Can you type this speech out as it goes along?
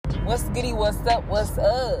What's goody? What's up? What's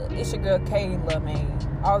up? It's your girl Kayla May.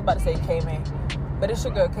 I was about to say K-May, but it's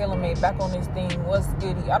your girl Kayla May back on this thing. What's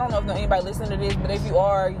goody? I don't know if anybody listening to this, but if you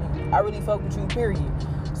are, I really fuck with you, period.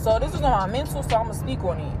 So this is on my mental, so I'm gonna speak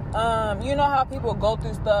on it. You know how people go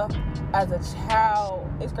through stuff as a child.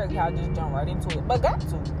 It's crazy how I just jump right into it, but got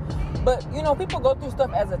to. But you know, people go through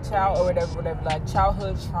stuff as a child or whatever, like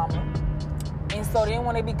childhood trauma. And so then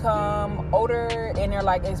when they become older and they're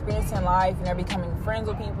like experiencing life and they're becoming friends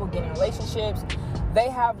with people, getting relationships, they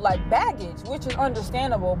have like baggage, which is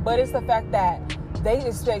understandable, but it's the fact that they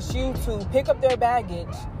expect you to pick up their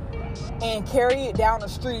baggage and carry it down the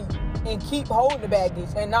street and keep holding the baggage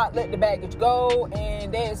and not let the baggage go.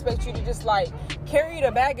 And they expect you to just like carry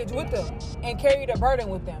the baggage with them and carry the burden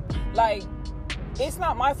with them. Like, it's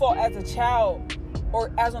not my fault as a child or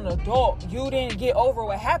as an adult, you didn't get over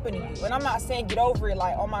what happened to you. And I'm not saying get over it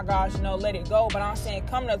like, oh my gosh, let it go. But I'm saying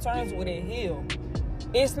come to terms with it, heal.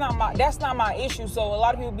 That's not my issue. So a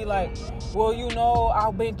lot of people be like, well,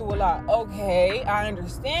 I've been through a lot. Okay, I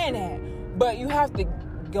understand that. But you have to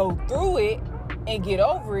go through it and get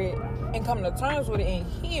over it and come to terms with it and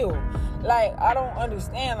heal. Like, I don't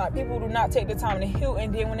understand. Like, people do not take the time to heal,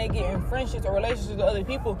 and then when they get in friendships or relationships with other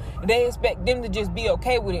people, they expect them to just be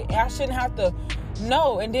okay with it. And I shouldn't have to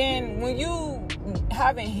know. And then when you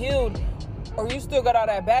haven't healed or you still got all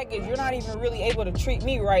that baggage, you're not even really able to treat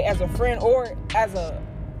me right as a friend or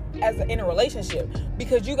in a relationship,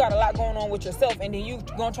 because you got a lot going on with yourself, and then you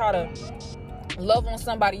gonna try to love on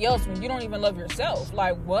somebody else when you don't even love yourself.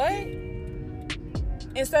 Like, what?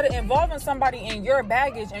 Instead of involving somebody in your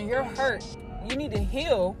baggage and your hurt, you need to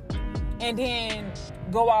heal and then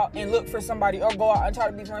go out and look for somebody, or go out and try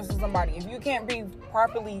to be friends with somebody. If you can't be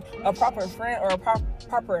a proper friend or a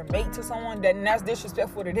proper mate to someone, then that's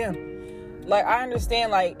disrespectful to them. Like, I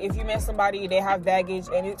understand, like, if you met somebody, they have baggage,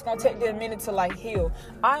 and it's going to take them a minute to, like, heal.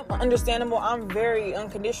 I'm understandable. I'm very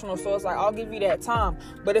unconditional, so it's like, I'll give you that time.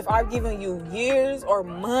 But if I've given you years or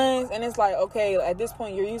months, and it's like, okay, at this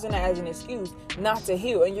point, you're using that as an excuse not to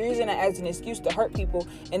heal, and you're using that as an excuse to hurt people,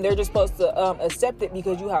 and they're just supposed to accept it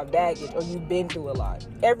because you have baggage or you've been through a lot.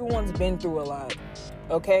 Everyone's been through a lot,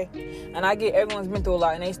 okay? And I get everyone's been through a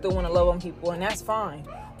lot, and they still want to love on people, and that's fine.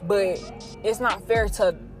 But it's not fair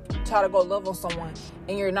to try to go love on someone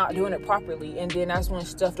and you're not doing it properly, and then that's when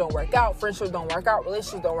stuff don't work out, friendships don't work out,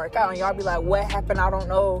 relationships don't work out, and y'all be like, what happened? I don't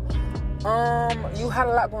know. You had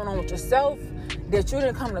a lot going on with yourself that you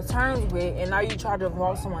didn't come to terms with, and now you try to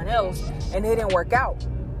involve someone else and it didn't work out.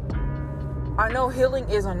 I know healing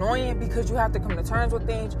is annoying because you have to come to terms with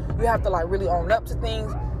things, you have to like really own up to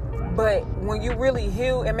things, but when you really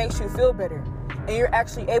heal, it makes you feel better and you're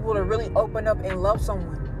actually able to really open up and love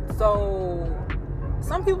someone. So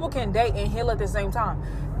some people can date and heal at the same time.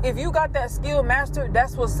 If you got that skill mastered,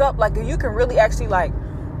 that's what's up. Like, if you can really actually like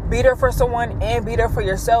be there for someone and be there for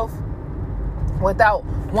yourself without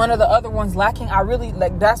one of the other ones lacking, I really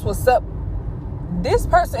like, that's what's up. This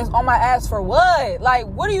person is on my ass for what? Like,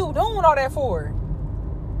 what are you doing all that for?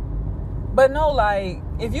 But no, like,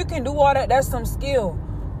 if you can do all that, that's some skill.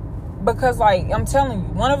 Because like, I'm telling you,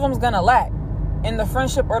 one of them's gonna lack in the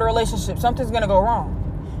friendship or the relationship. Something's gonna go wrong.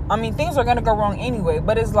 I mean, things are gonna go wrong anyway,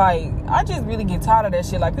 but it's like, I just really get tired of that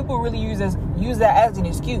shit. Like, people really use that as an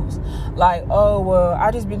excuse. Like, oh, well,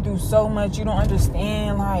 I just been through so much, you don't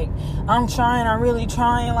understand. Like, I'm really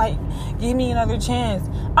trying. Like, give me another chance.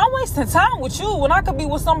 I'm wasting time with you when I could be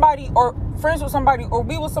with somebody or friends with somebody or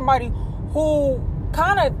be with somebody who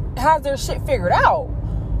kind of has their shit figured out.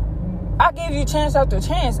 I gave you chance after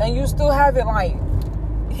chance, and you still haven't like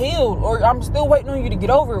healed, or I'm still waiting on you to get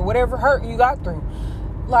over whatever hurt you got through.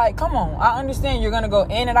 Like, come on. I understand you're going to go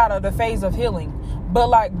in and out of the phase of healing. But,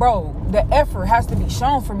 like, bro, the effort has to be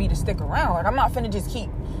shown for me to stick around. Like, I'm not finna just keep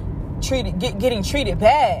getting treated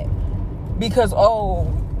bad because, oh,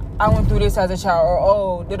 I went through this as a child, or,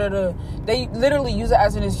 oh, da-da-da. They literally use it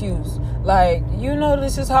as an excuse. Like,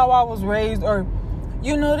 this is how I was raised, or,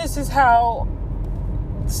 this is how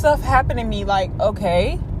stuff happened to me. Like,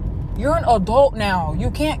 okay, you're an adult now. You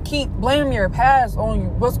can't keep blaming your past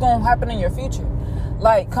on what's going to happen in your future.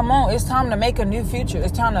 Like, come on, it's time to make a new future.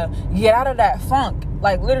 It's time to get out of that funk.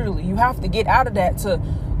 Like, literally, you have to get out of that to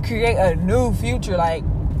create a new future. Like,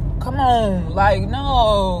 come on. Like,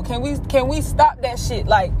 no. Can we stop that shit?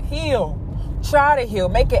 Like, heal. Try to heal.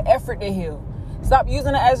 Make an effort to heal. Stop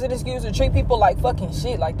using it as an excuse to treat people like fucking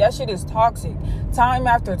shit. Like, that shit is toxic. Time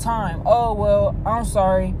after time. Oh, well, I'm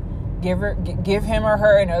sorry. Give him or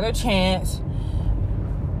her another chance.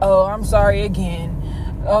 Oh, I'm sorry again.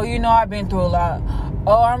 Oh, I've been through a lot.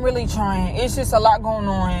 Oh, I'm really trying. It's just a lot going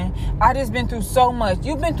on. I just been through so much.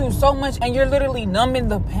 You've been through so much, and you're literally numbing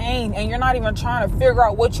the pain, and you're not even trying to figure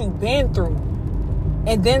out what you've been through.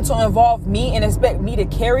 And then to involve me and expect me to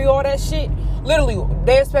carry all that shit. Literally,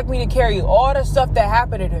 they expect me to carry all the stuff that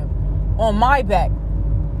happened to them on my back.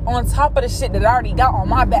 On top of the shit that I already got on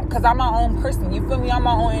my back. Because I'm my own person. You feel me? I'm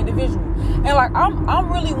my own individual. And like,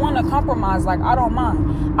 I'm really want to compromise. Like, I don't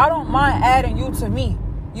mind. I don't mind adding you to me.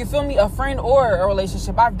 You feel me? A friend or a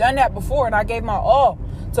relationship. I've done that before, and I gave my all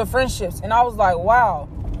to friendships. And I was like, wow.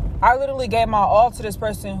 I literally gave my all to this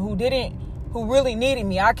person who really needed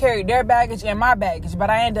me. I carried their baggage and my baggage, but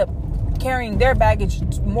I ended up carrying their baggage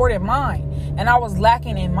more than mine. And I was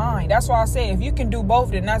lacking in mine. That's why I say, if you can do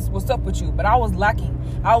both, then that's what's up with you. But I was lacking.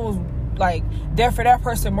 I was like there for that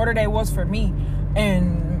person more than they was for me,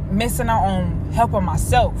 and missing out on helping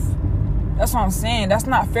myself. That's what I'm saying. That's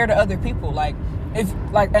not fair to other people. Like,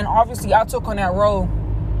 and obviously I took on that role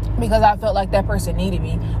because I felt like that person needed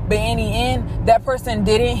me. But in the end, that person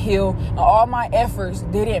didn't heal, and all my efforts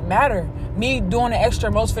didn't matter. Me doing the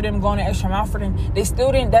extra most for them, going the extra mile for them, that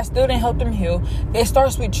still didn't help them heal. It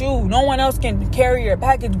starts with you. No one else can carry your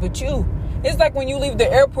package but you. It's like when you leave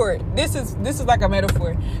the airport. This is like a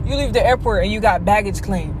metaphor. You leave the airport and you got baggage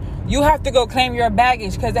claim. You have to go claim your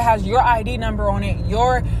baggage because it has your ID number on it,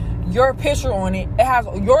 your picture on it. It has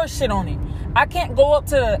your shit on it. I can't go up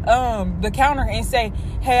to the counter and say,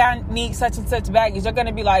 hey, I need such and such baggage. They're going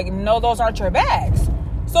to be like, no, those aren't your bags.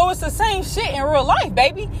 So it's the same shit in real life,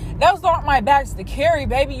 baby. Those aren't my bags to carry,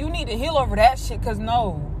 baby. You need to heal over that shit, because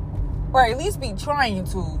no. Or at least be trying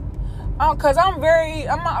to. Because I'm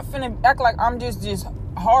not finna act like I'm just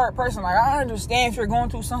hard person. Like, I understand if you're going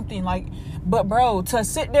through something, like, but bro, to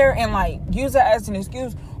sit there and like use that as an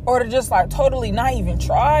excuse, or to just like totally not even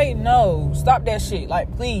try, no. Stop that shit.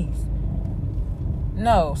 Like, please.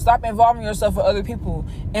 No, stop involving yourself with other people.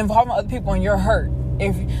 Involving other people in your hurt.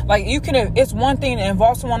 If like it's one thing to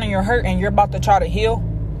involve someone in your hurt and you're about to try to heal,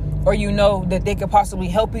 or you know that they could possibly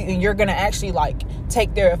help you and you're gonna actually like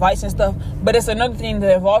take their advice and stuff. But it's another thing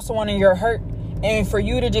to involve someone in your hurt and for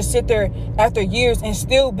you to just sit there after years and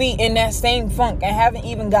still be in that same funk and haven't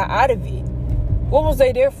even got out of it. What was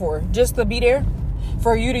they there for? Just to be there?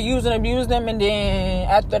 For you to use and abuse them, and then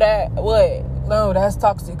after that, what? No, that's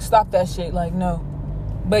toxic. Stop that shit. Like, no.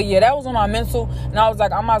 But yeah, that was on my mental, and I was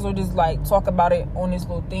like, I might as well just like talk about it on this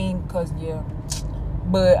little thing, because yeah.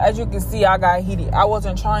 But as you can see, I got heated. I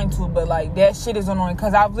wasn't trying to, but like that shit is annoying,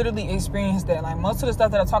 because I've literally experienced that. Like, most of the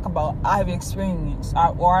stuff that I talk about, I've experienced,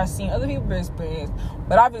 or I've seen other people experience,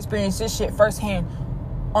 but I've experienced this shit firsthand.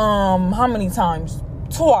 How many times?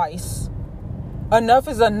 Twice. Enough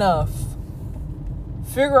is enough.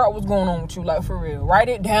 Figure out what's going on with you, like, for real. Write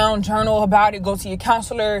it down, journal about it, go to your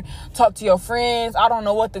counselor, talk to your friends. I don't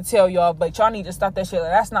know what to tell y'all, but y'all need to stop that shit.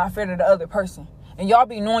 Like, that's not fair to the other person. And y'all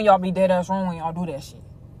be knowing y'all be dead ass wrong when y'all do that shit.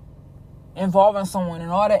 Involving someone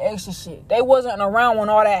and all that extra shit. They wasn't around when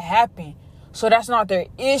all that happened. So that's not their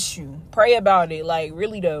issue. Pray about it. Like,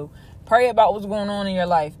 really though. Pray about what's going on in your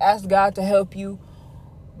life. Ask God to help you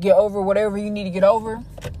get over whatever you need to get over.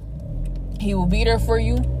 He will be there for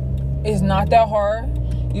you. It's not that hard.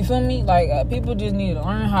 You feel me? Like, people just need to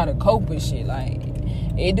learn how to cope with shit. Like,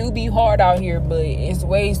 it do be hard out here, but it's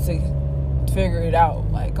ways to figure it out.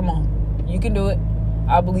 Like, come on. You can do it.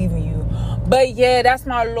 I believe in you. But yeah, that's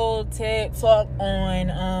my little TED talk on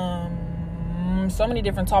so many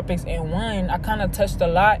different topics in one. I kind of touched a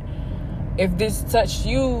lot. If this touched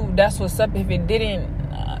you, that's what's up. If it didn't,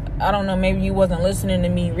 I don't know, maybe you wasn't listening to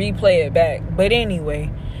me. Replay it back. But anyway,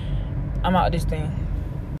 I'm out this thing.